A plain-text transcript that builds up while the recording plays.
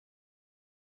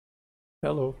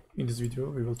Hello, in this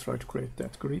video we will try to create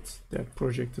that grid that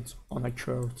projected on a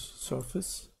curved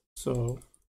surface. So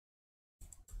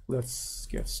let's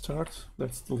get started.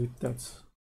 Let's delete that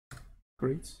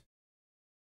grid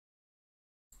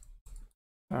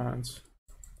and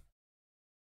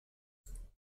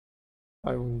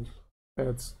I will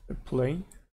add a plane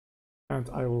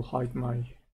and I will hide my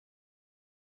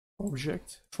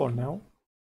object for now.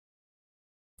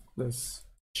 Let's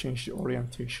change the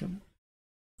orientation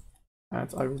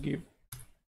and I will give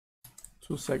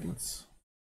 2 segments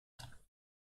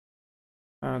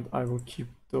and I will keep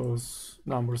those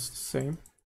numbers the same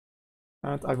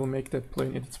and I will make that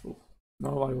plane editable.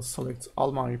 Now I will select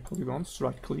all my polygons,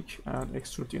 right click and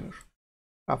extrude inner.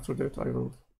 After that I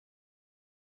will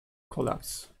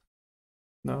collapse.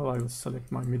 Now I will select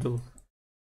my middle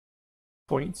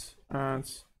point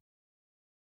and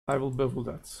I will bevel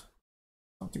that,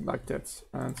 something like that,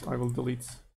 and I will delete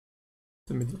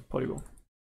the middle polygon.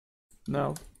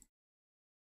 Now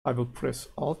I will press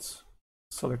Alt,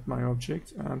 select my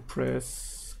object and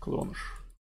press cloner.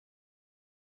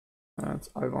 And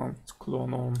I want to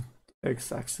clone on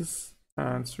x-axis,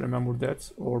 and remember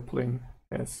that our plane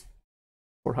has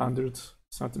 400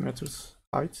 centimeters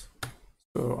height,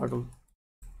 so I will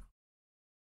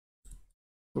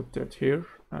put that here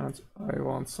and I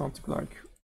want something like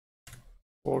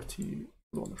 40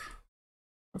 cloner.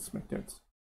 Let's make that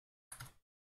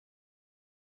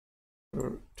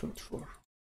 24.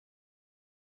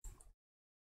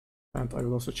 And I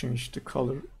will also change the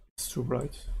color, it's too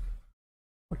bright.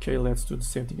 Okay, let's do the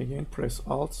same thing again. Press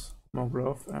Alt,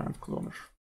 monograph and cloner.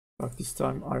 But this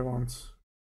time I want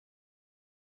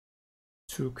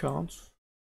 2 count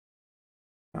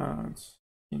and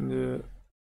in the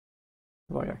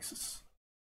y-axis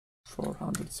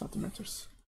 400 centimeters.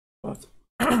 But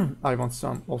I want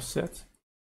some offset,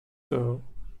 so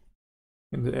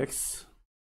in the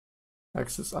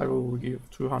x-axis I will give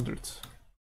 200.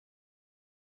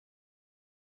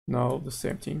 Now the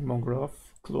same thing, monograph,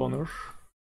 cloner.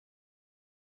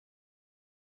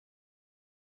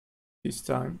 This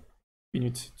time we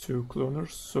need 2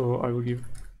 cloners, so I will give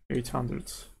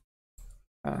 800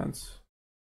 and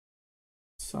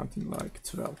something like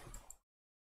 12.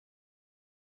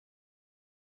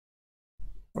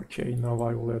 Okay, now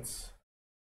I will add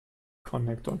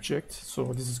connect object,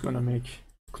 so this is gonna make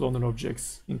cloner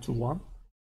objects into one.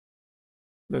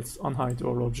 Let's unhide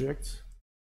our object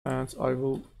and I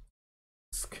will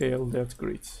scale that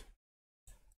grid.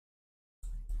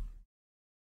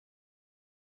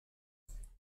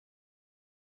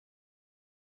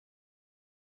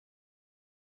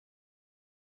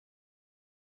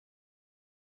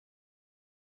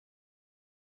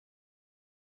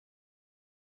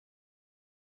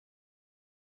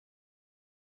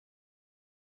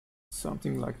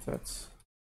 Something like that.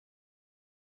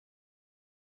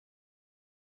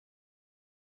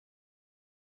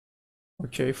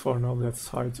 Okay, for now let's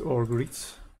hide our grid.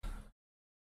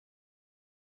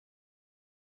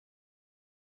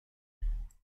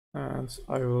 And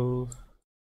I will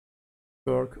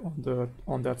work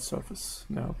on that surface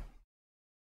now.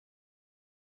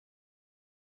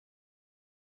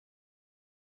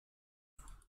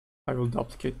 I will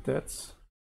duplicate that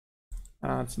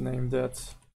and name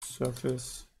that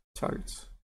surface target.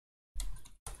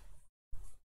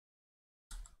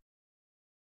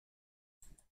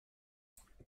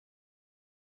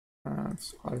 And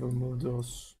I will move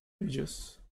those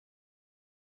edges.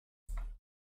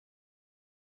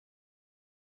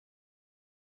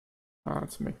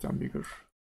 And make them bigger.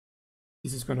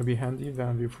 This is going to be handy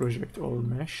when we project our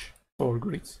mesh or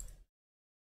grid.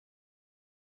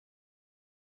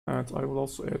 And I will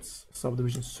also add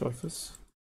subdivision surface,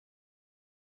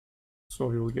 so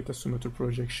we will get a symmetry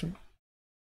projection,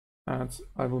 and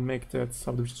I will make that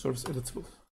subdivision surface editable.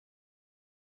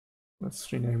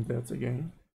 Let's rename that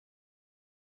again.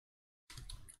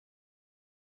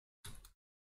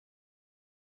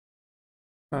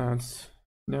 And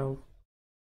now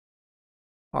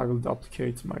I will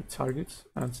duplicate my target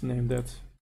and name that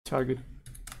target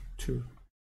 2.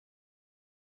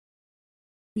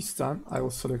 This time I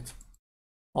will select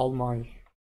all my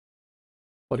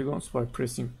polygons by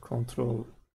pressing Ctrl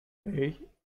A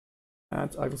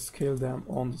and I will scale them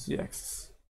on the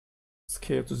z-axis.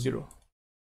 Scale to 0.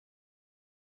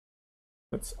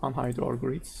 Let's unhide our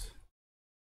grid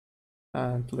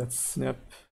and let's snap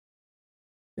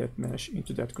that mesh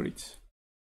into that grid.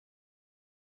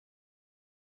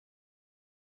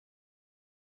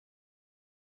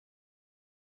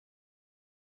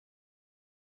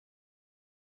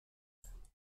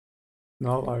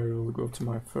 Now I will go to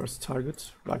my first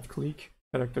target, right click,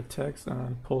 character tags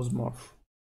and pose morph.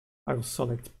 I will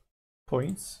select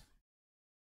points,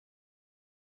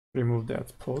 remove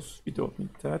that pose, we don't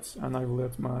need that, and I will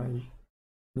add my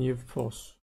new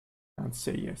pose and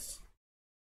say yes.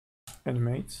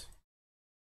 Animate,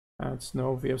 and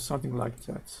now we have something like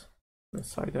that.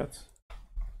 Let's hide that.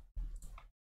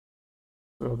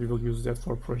 So we will use that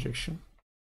for projection.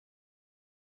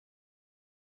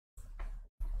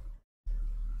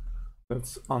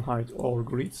 Let's unhide all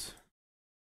grids.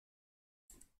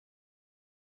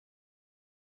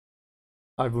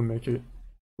 I will make a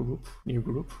group, new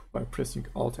group, by pressing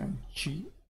Alt and G,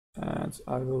 and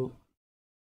I will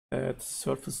add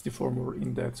surface deformer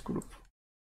in that group.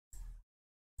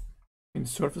 In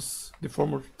surface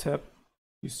deformer tab,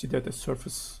 you see that a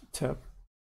surface tab.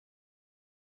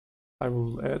 I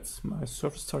will add my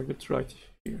surface target right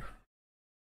here,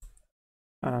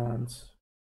 and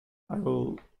I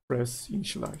will press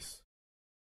initialize.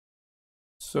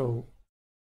 So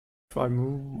if I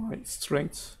move my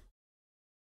strength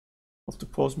of the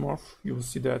pose morph, you will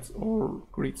see that all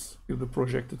grids will be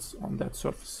projected on that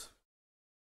surface.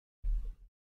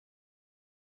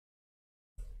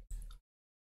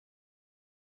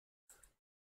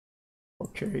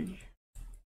 Okay.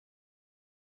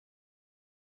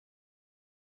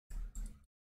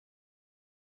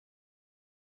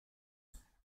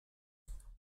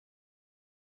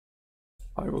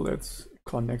 I will add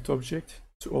connect object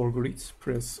to all grids,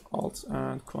 press Alt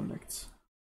and connect.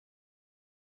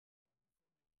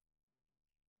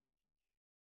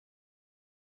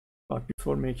 But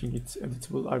before making it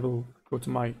editable, I will go to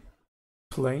my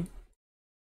plane,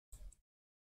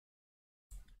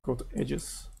 go to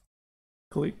edges,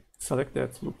 click, select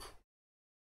that loop,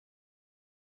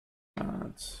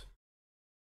 and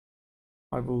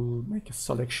I will make a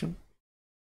selection.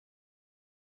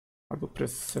 I will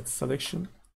press set selection.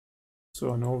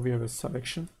 So now we have a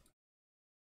selection.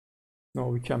 Now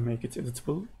we can make it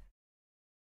editable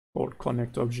or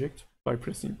connect object by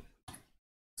pressing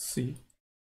C.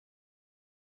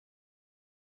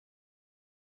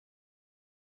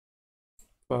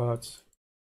 But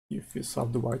if we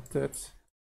subdivide that,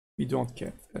 we don't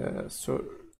get a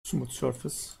smooth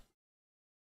surface.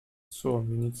 So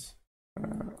we need,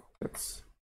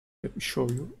 let me show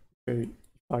you. Okay, if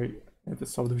I add a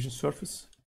subdivision surface,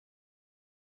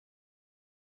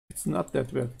 it's not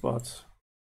that bad, but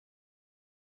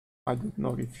I don't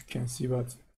know if you can see,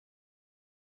 but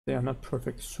they are not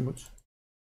perfect smooth.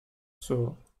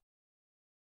 So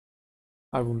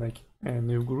I will make a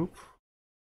new group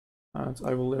and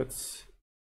I will add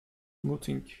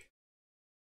smoothing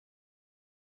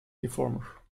deformer.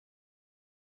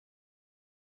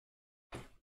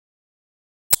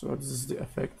 So this is the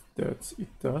effect that it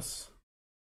does.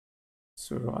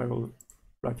 So I will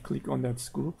right click on that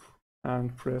group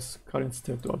and press current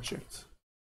state object.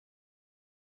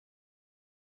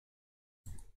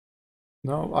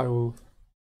 Now I will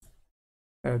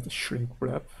add shrink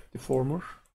wrap deformer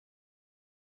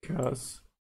because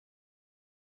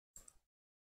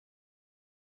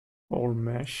our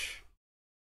mesh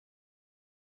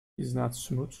is not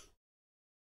smooth.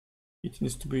 It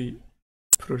needs to be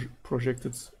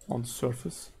projected on the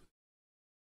surface.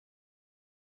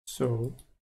 So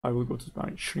I will go to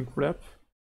my shrink wrap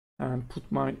and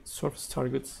put my surface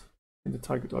target in the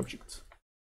target object.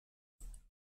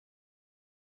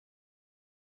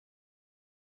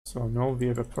 So now we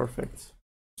have a perfect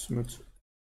smooth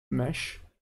mesh.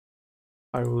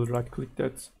 I will right click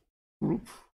that group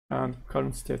and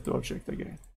current state object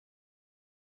again.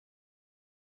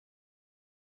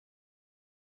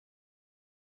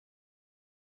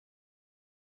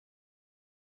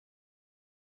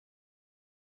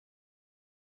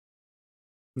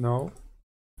 Now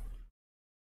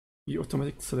we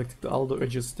automatically selected all the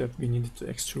edges that we needed to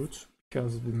extrude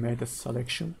because we made a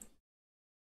selection.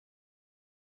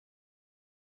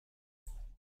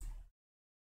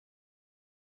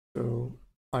 So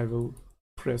I will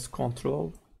press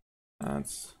Ctrl and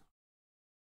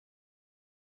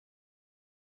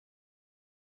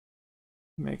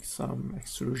make some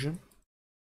extrusion.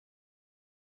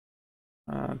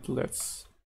 And let's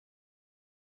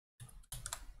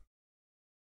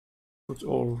put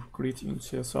our grid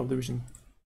into a subdivision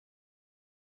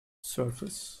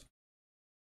surface.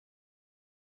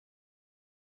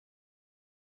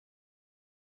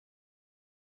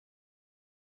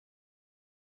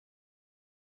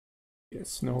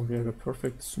 Yes, now we have a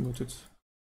perfect smoothed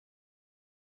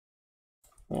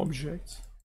object.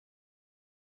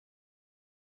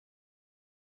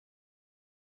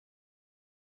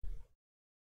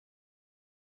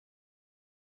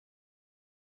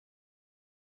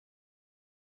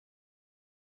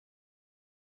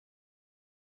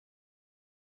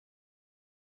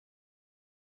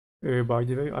 By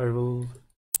the way, I will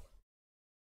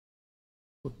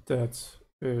put that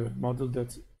model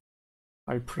that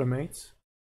I pre-made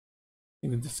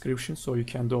in the description so you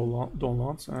can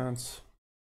download and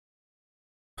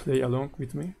play along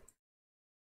with me.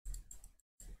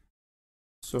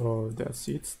 So that's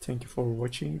it. Thank you for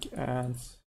watching and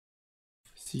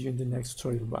see you in the next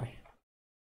tutorial. Bye.